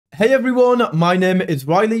Hey everyone, my name is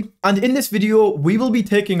Riley, and in this video, we will be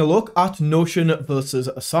taking a look at Notion versus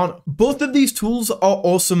Asana. Both of these tools are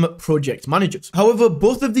awesome project managers. However,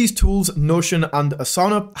 both of these tools, Notion and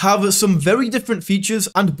Asana, have some very different features,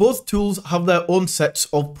 and both tools have their own sets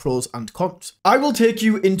of pros and cons. I will take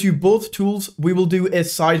you into both tools. We will do a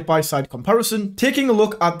side-by-side comparison, taking a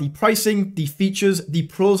look at the pricing, the features, the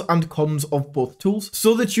pros and cons of both tools,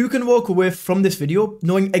 so that you can walk away from this video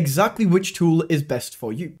knowing exactly which tool is best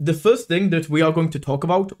for you. The first thing that we are going to talk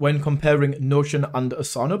about when comparing Notion and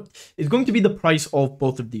Asana is going to be the price of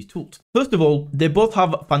both of these tools. First of all, they both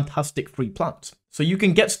have fantastic free plans. So you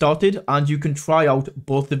can get started and you can try out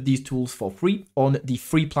both of these tools for free on the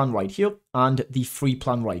free plan right here and the free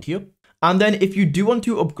plan right here. And then if you do want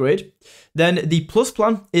to upgrade, then the plus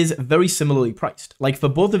plan is very similarly priced. Like for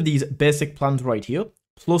both of these basic plans right here,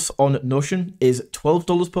 plus on Notion is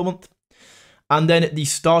 $12 per month. And then the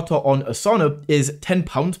starter on Asana is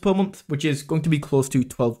 £10 per month, which is going to be close to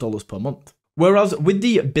 $12 per month. Whereas with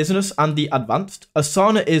the business and the advanced,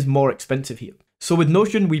 Asana is more expensive here. So with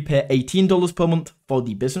Notion, we pay $18 per month for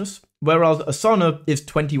the business, whereas Asana is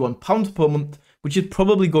 £21 per month, which is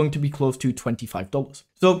probably going to be close to $25.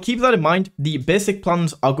 So keep that in mind. The basic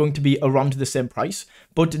plans are going to be around the same price,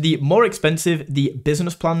 but the more expensive, the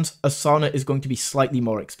business plans, Asana is going to be slightly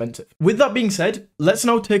more expensive. With that being said, let's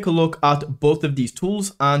now take a look at both of these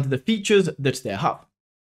tools and the features that they have.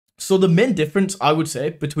 So the main difference, I would say,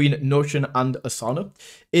 between Notion and Asana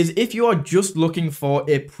is if you are just looking for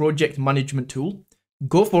a project management tool,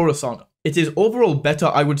 go for Asana. It is overall better,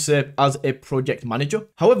 I would say, as a project manager.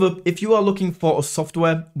 However, if you are looking for a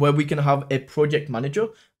software where we can have a project manager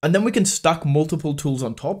and then we can stack multiple tools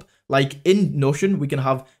on top, like in Notion, we can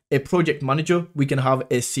have a project manager, we can have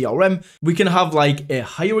a CRM, we can have like a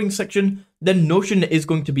hiring section, then Notion is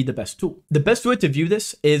going to be the best tool. The best way to view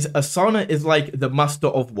this is Asana is like the master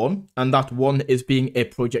of one, and that one is being a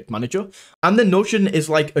project manager, and then Notion is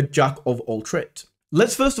like a jack of all trades.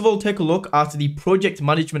 Let's first of all take a look at the project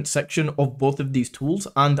management section of both of these tools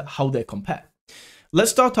and how they compare.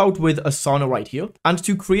 Let's start out with Asana right here. And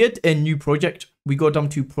to create a new project, we go down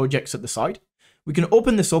to projects at the side. We can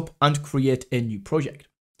open this up and create a new project.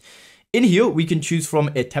 In here, we can choose from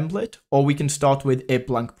a template or we can start with a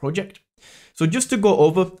blank project. So just to go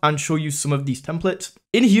over and show you some of these templates,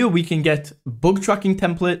 in here, we can get bug tracking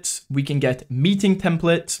templates. We can get meeting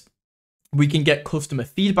templates. We can get customer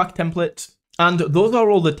feedback templates. And those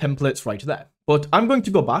are all the templates right there. But I'm going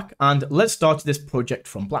to go back and let's start this project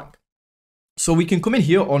from blank. So we can come in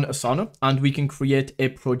here on Asana and we can create a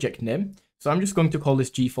project name. So I'm just going to call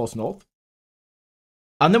this GeForce North.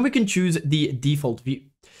 And then we can choose the default view.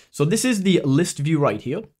 So this is the list view right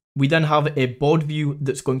here. We then have a board view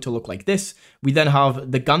that's going to look like this. We then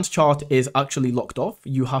have the Gantt chart is actually locked off.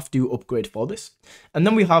 You have to upgrade for this. And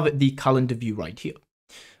then we have the calendar view right here.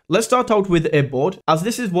 Let's start out with a board, as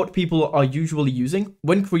this is what people are usually using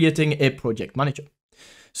when creating a project manager.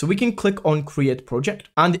 So we can click on create project,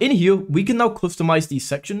 and in here, we can now customize these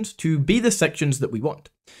sections to be the sections that we want.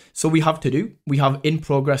 So we have to do, we have in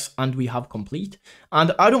progress, and we have complete.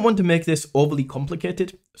 And I don't want to make this overly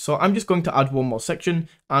complicated. So I'm just going to add one more section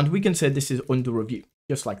and we can say this is under review,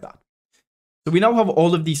 just like that. So we now have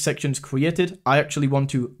all of these sections created. I actually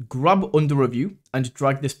want to grab under review and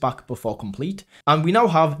drag this back before complete. And we now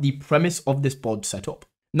have the premise of this board set up.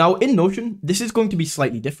 Now in Notion, this is going to be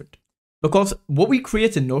slightly different because what we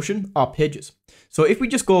create in Notion are pages. So if we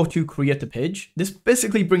just go to create a page, this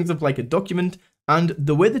basically brings up like a document. And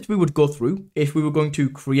the way that we would go through if we were going to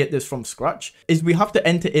create this from scratch is we have to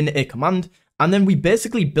enter in a command and then we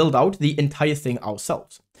basically build out the entire thing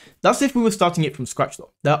ourselves. That's if we were starting it from scratch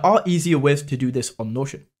though. There are easier ways to do this on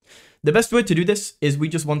Notion. The best way to do this is we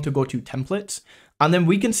just want to go to templates and then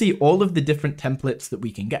we can see all of the different templates that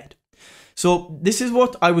we can get. So this is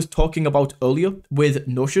what I was talking about earlier with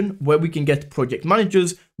Notion, where we can get project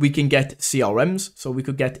managers, we can get CRMs. So we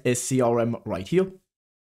could get a CRM right here.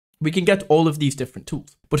 We can get all of these different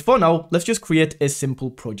tools. But for now, let's just create a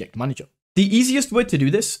simple project manager. The easiest way to do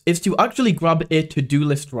this is to actually grab a to-do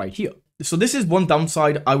list right here. So this is one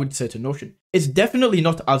downside I would say to Notion. It's definitely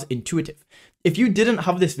not as intuitive. If you didn't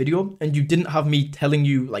have this video and you didn't have me telling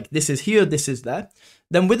you like this is here, this is there,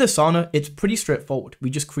 then with Asana, it's pretty straightforward.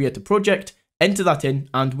 We just create a project, enter that in,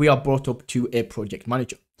 and we are brought up to a project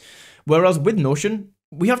manager. Whereas with Notion,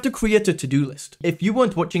 we have to create a to-do list. If you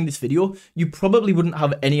weren't watching this video, you probably wouldn't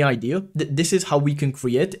have any idea that this is how we can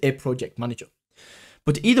create a project manager.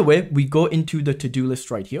 But either way, we go into the to-do list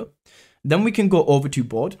right here. Then we can go over to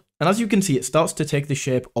board. And as you can see, it starts to take the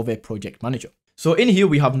shape of a project manager. So in here,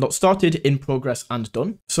 we have not started, in progress, and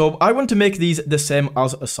done. So I want to make these the same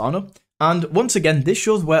as Asana. And once again, this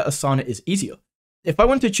shows where Asana is easier. If I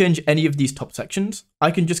want to change any of these top sections,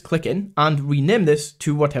 I can just click in and rename this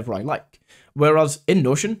to whatever I like. Whereas in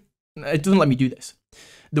Notion, it doesn't let me do this.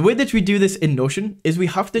 The way that we do this in Notion is we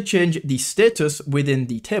have to change the status within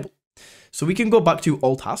the table. So we can go back to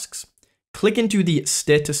all tasks, click into the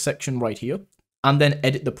status section right here, and then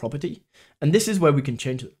edit the property. And this is where we can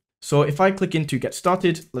change it. So if I click into get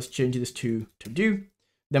started, let's change this to do.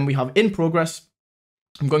 Then we have in progress.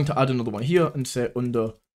 I'm going to add another one here and say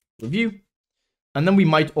under review. And then we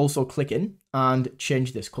might also click in and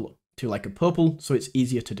change this color to like a purple so it's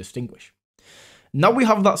easier to distinguish. Now we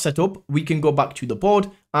have that set up, we can go back to the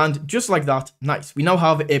board and just like that, nice. We now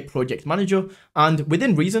have a project manager and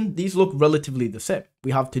within reason, these look relatively the same.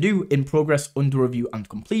 We have to do, in progress, under review and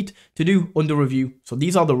complete, to do, under review. So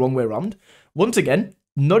these are the wrong way around. Once again,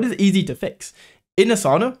 not as easy to fix. In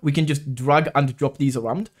Asana, we can just drag and drop these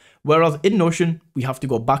around. Whereas in Notion, we have to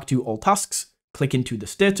go back to all tasks, click into the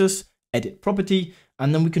status, edit property,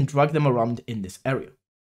 and then we can drag them around in this area.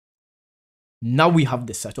 Now we have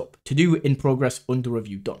this set up. To do, in progress, under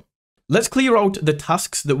review, done. Let's clear out the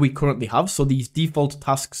tasks that we currently have. So these default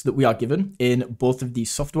tasks that we are given in both of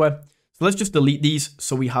these software. So let's just delete these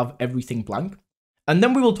so we have everything blank. And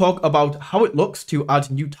then we will talk about how it looks to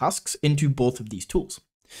add new tasks into both of these tools.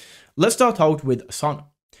 Let's start out with Asana.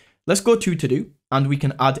 Let's go to do, and we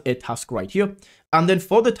can add a task right here. And then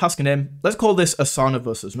for the task name, let's call this Asana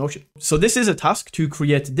versus Notion. So this is a task to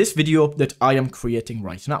create this video that I am creating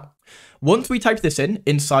right now. Once we type this in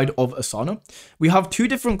inside of Asana, we have two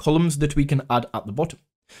different columns that we can add at the bottom.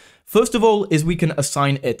 First of all is we can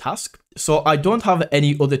assign a task. So I don't have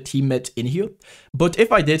any other teammates in here, but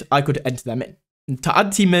if I did, I could enter them in. And to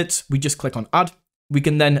add teammates, we just click on add. We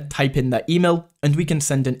can then type in their email and we can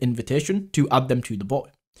send an invitation to add them to the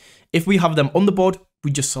board. If we have them on the board,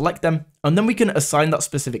 we just select them and then we can assign that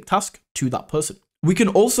specific task to that person. We can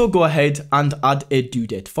also go ahead and add a due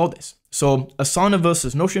date for this. So Asana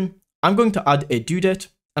versus Notion, I'm going to add a due date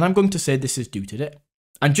and I'm going to say this is due today.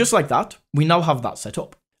 And just like that, we now have that set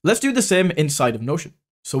up. Let's do the same inside of Notion.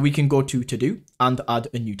 So we can go to do and add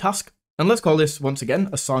a new task. And let's call this once again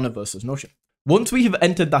Asana versus Notion. Once we have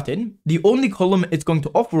entered that in, the only column it's going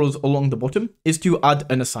to offer us along the bottom is to add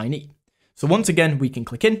an assignee. So once again, we can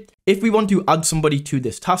click in. If we want to add somebody to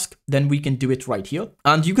this task, then we can do it right here.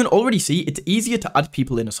 And you can already see it's easier to add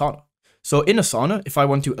people in Asana. So in Asana, if I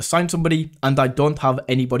want to assign somebody and I don't have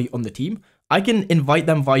anybody on the team, I can invite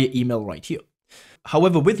them via email right here.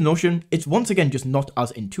 However, with Notion, it's once again just not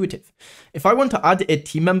as intuitive. If I want to add a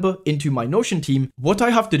team member into my Notion team, what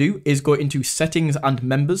I have to do is go into settings and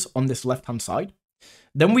members on this left-hand side.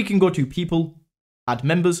 Then we can go to people, add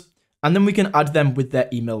members, and then we can add them with their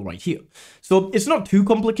email right here. So it's not too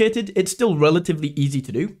complicated. It's still relatively easy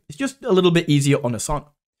to do. It's just a little bit easier on Asana.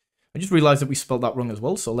 I just realized that we spelled that wrong as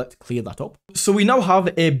well, so let's clear that up. So we now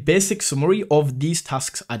have a basic summary of these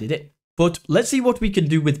tasks added in. But let's see what we can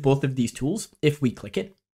do with both of these tools if we click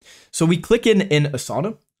in. So we click in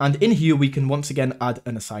Asana, and in here we can once again add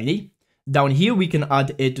an assignee. Down here we can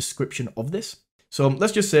add a description of this. So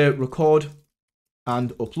let's just say record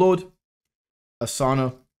and upload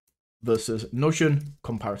Asana versus Notion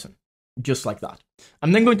comparison, just like that.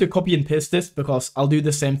 I'm then going to copy and paste this because I'll do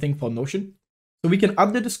the same thing for Notion. So we can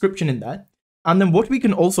add the description in there. And then what we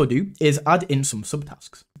can also do is add in some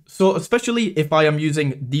subtasks. So especially if I am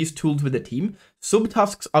using these tools with a team,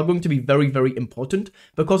 subtasks are going to be very, very important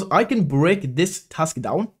because I can break this task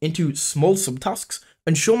down into small subtasks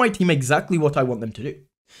and show my team exactly what I want them to do.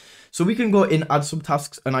 So we can go in add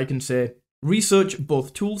subtasks and I can say research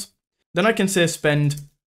both tools. Then I can say spend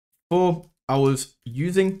 4 hours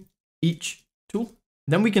using each tool.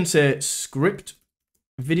 Then we can say script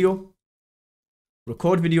video,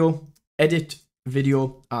 record video, edit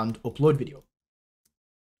video, and upload video.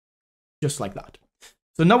 Just like that.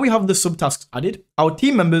 So now we have the subtasks added. Our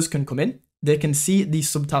team members can come in, they can see these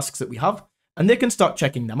subtasks that we have, and they can start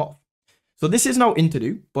checking them off. So this is now in to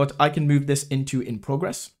do, but I can move this into in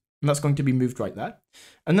progress, and that's going to be moved right there.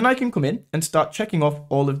 And then I can come in and start checking off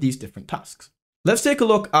all of these different tasks. Let's take a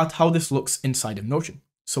look at how this looks inside of Notion.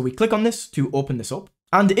 So we click on this to open this up.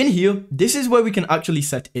 And in here, this is where we can actually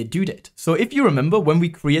set a due date. So if you remember when we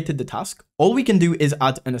created the task, all we can do is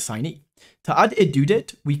add an assignee. To add a due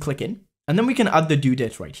date, we click in, and then we can add the due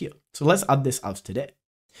date right here. So let's add this as today.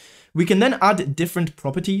 We can then add different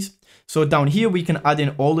properties. So down here, we can add in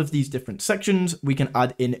all of these different sections. We can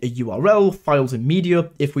add in a URL, files and media,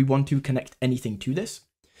 if we want to connect anything to this.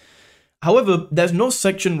 However, there's no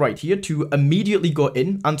section right here to immediately go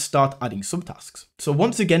in and start adding subtasks. So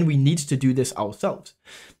once again, we need to do this ourselves.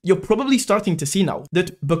 You're probably starting to see now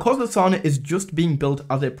that because Asana is just being built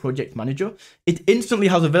as a project manager, it instantly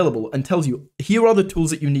has available and tells you, here are the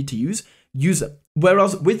tools that you need to use them.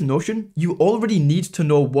 Whereas with Notion, you already need to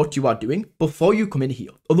know what you are doing before you come in here.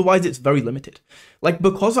 Otherwise, it's very limited. Like,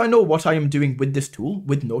 because I know what I am doing with this tool,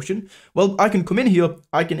 with Notion, well, I can come in here,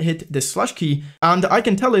 I can hit this / key, and I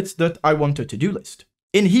can tell it that I want a to-do list.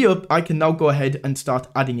 In here, I can now go ahead and start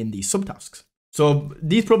adding in these subtasks. So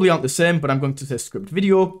these probably aren't the same, but I'm going to say script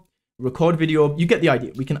video, record video. You get the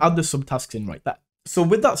idea. We can add the subtasks in right there. So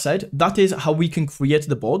with that said, that is how we can create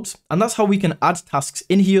the boards, and that's how we can add tasks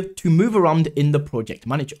in here to move around in the project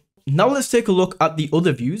manager. Now let's take a look at the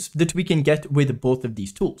other views that we can get with both of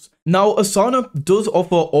these tools. Now Asana does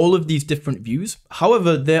offer all of these different views.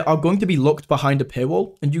 However, they are going to be locked behind a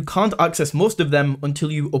paywall, and you can't access most of them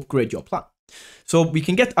until you upgrade your plan. So we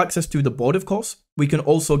can get access to the board, of course. We can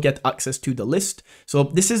also get access to the list. So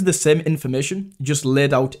this is the same information, just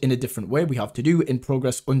laid out in a different way. We have to do in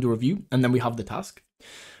progress, under review, and then we have the task.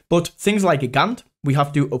 But things like a Gantt, we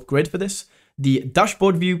have to upgrade for this. The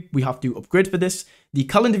dashboard view, we have to upgrade for this. The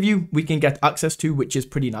calendar view, we can get access to, which is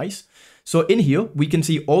pretty nice. So in here, we can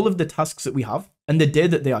see all of the tasks that we have and the day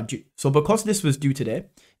that they are due. So because this was due today,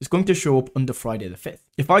 it's going to show up under Friday the 5th.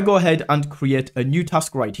 If I go ahead and create a new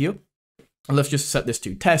task right here, and let's just set this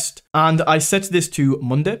to test, and I set this to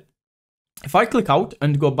Monday. If I click out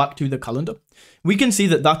and go back to the calendar, we can see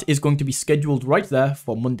that that is going to be scheduled right there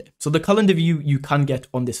for Monday. So the calendar view you can get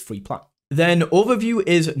on this free plan. Then overview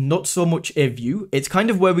is not so much a view. It's kind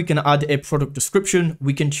of where we can add a product description.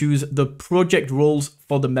 We can choose the project roles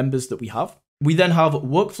for the members that we have. We then have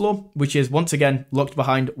workflow, which is once again locked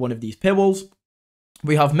behind one of these paywalls.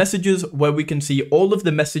 We have messages where we can see all of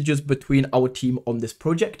the messages between our team on this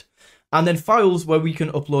project. And then files where we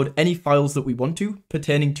can upload any files that we want to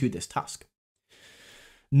pertaining to this task.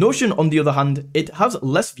 Notion, on the other hand, it has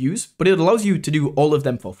less views, but it allows you to do all of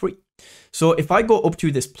them for free. So if I go up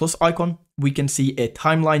to this plus icon, we can see a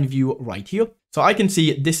timeline view right here. So I can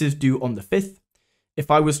see this is due on the 5th.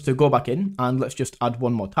 If I was to go back in and let's just add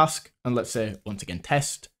one more task, and let's say once again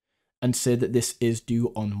test, and say that this is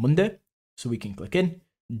due on Monday. So we can click in,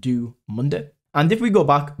 due Monday. And if we go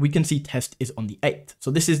back, we can see test is on the 8th. So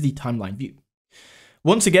this is the timeline view.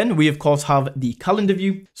 Once again, we of course have the calendar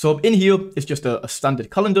view. So in here, it's just a standard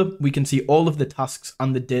calendar. We can see all of the tasks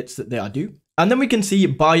and the dates that they are due. And then we can see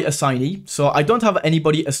by assignee. So I don't have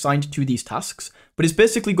anybody assigned to these tasks, but it's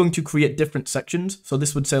basically going to create different sections. So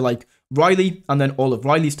this would say like Riley, and then all of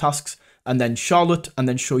Riley's tasks, and then Charlotte, and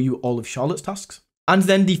then show you all of Charlotte's tasks. And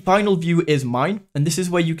then the final view is mine, and this is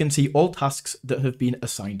where you can see all tasks that have been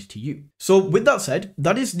assigned to you. So with that said,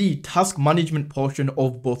 that is the task management portion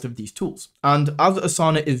of both of these tools. And as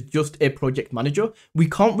Asana is just a project manager, we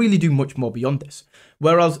can't really do much more beyond this,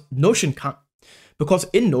 whereas Notion can. Because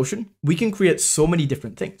in Notion, we can create so many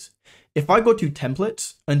different things. If I go to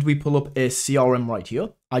templates and we pull up a CRM right here,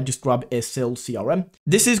 I just grab a sales CRM.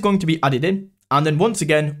 This is going to be added in. And then once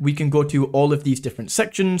again, we can go to all of these different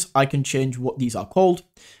sections. I can change what these are called.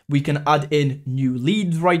 We can add in new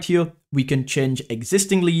leads right here. We can change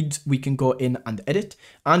existing leads. We can go in and edit.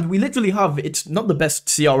 And we literally have, it's not the best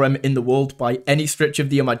CRM in the world by any stretch of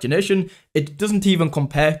the imagination. It doesn't even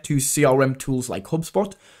compare to CRM tools like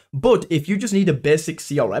HubSpot. But if you just need a basic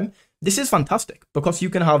CRM, this is fantastic because you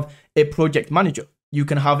can have a project manager. You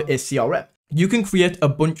can have a CRM. You can create a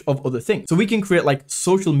bunch of other things. So we can create like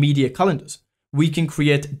social media calendars. We can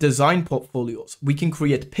create design portfolios. We can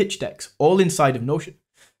create pitch decks all inside of Notion.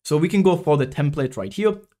 So we can go for the template right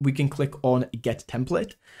here. We can click on get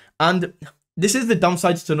template. And this is the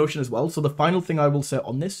downsides to Notion as well. So the final thing I will say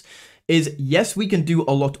on this is yes, we can do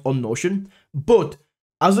a lot on Notion, but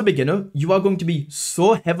as a beginner, you are going to be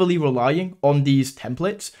so heavily relying on these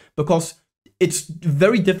templates because it's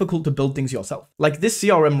very difficult to build things yourself. Like this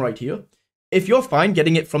CRM right here. If you're fine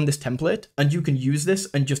getting it from this template and you can use this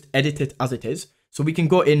and just edit it as it is. So we can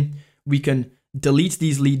go in, we can delete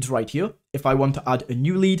these leads right here. If I want to add a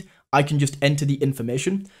new lead, I can just enter the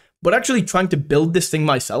information. But actually trying to build this thing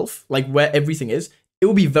myself, like where everything is, it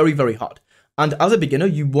will be very, very hard. And as a beginner,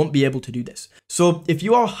 you won't be able to do this. So if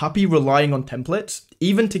you are happy relying on templates,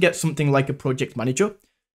 even to get something like a project manager,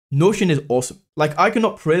 Notion is awesome. Like I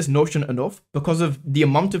cannot praise Notion enough because of the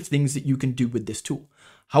amount of things that you can do with this tool.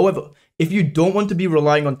 However, if you don't want to be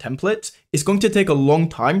relying on templates, it's going to take a long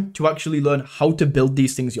time to actually learn how to build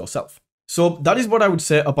these things yourself. So that is what I would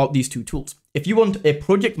say about these two tools. If you want a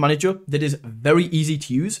project manager that is very easy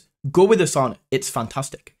to use, go with Asana. It's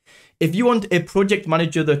fantastic. If you want a project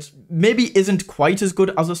manager that maybe isn't quite as good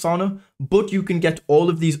as Asana, but you can get all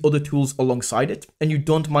of these other tools alongside it, and you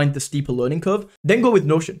don't mind the steeper learning curve, then go with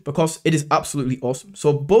Notion because it is absolutely awesome.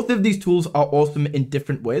 So both of these tools are awesome in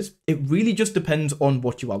different ways. It really just depends on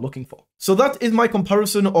what you are looking for. So that is my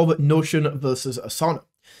comparison of Notion versus Asana.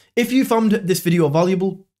 If you found this video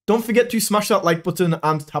valuable, don't forget to smash that like button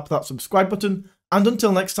and tap that subscribe button. And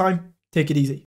until next time, take it easy.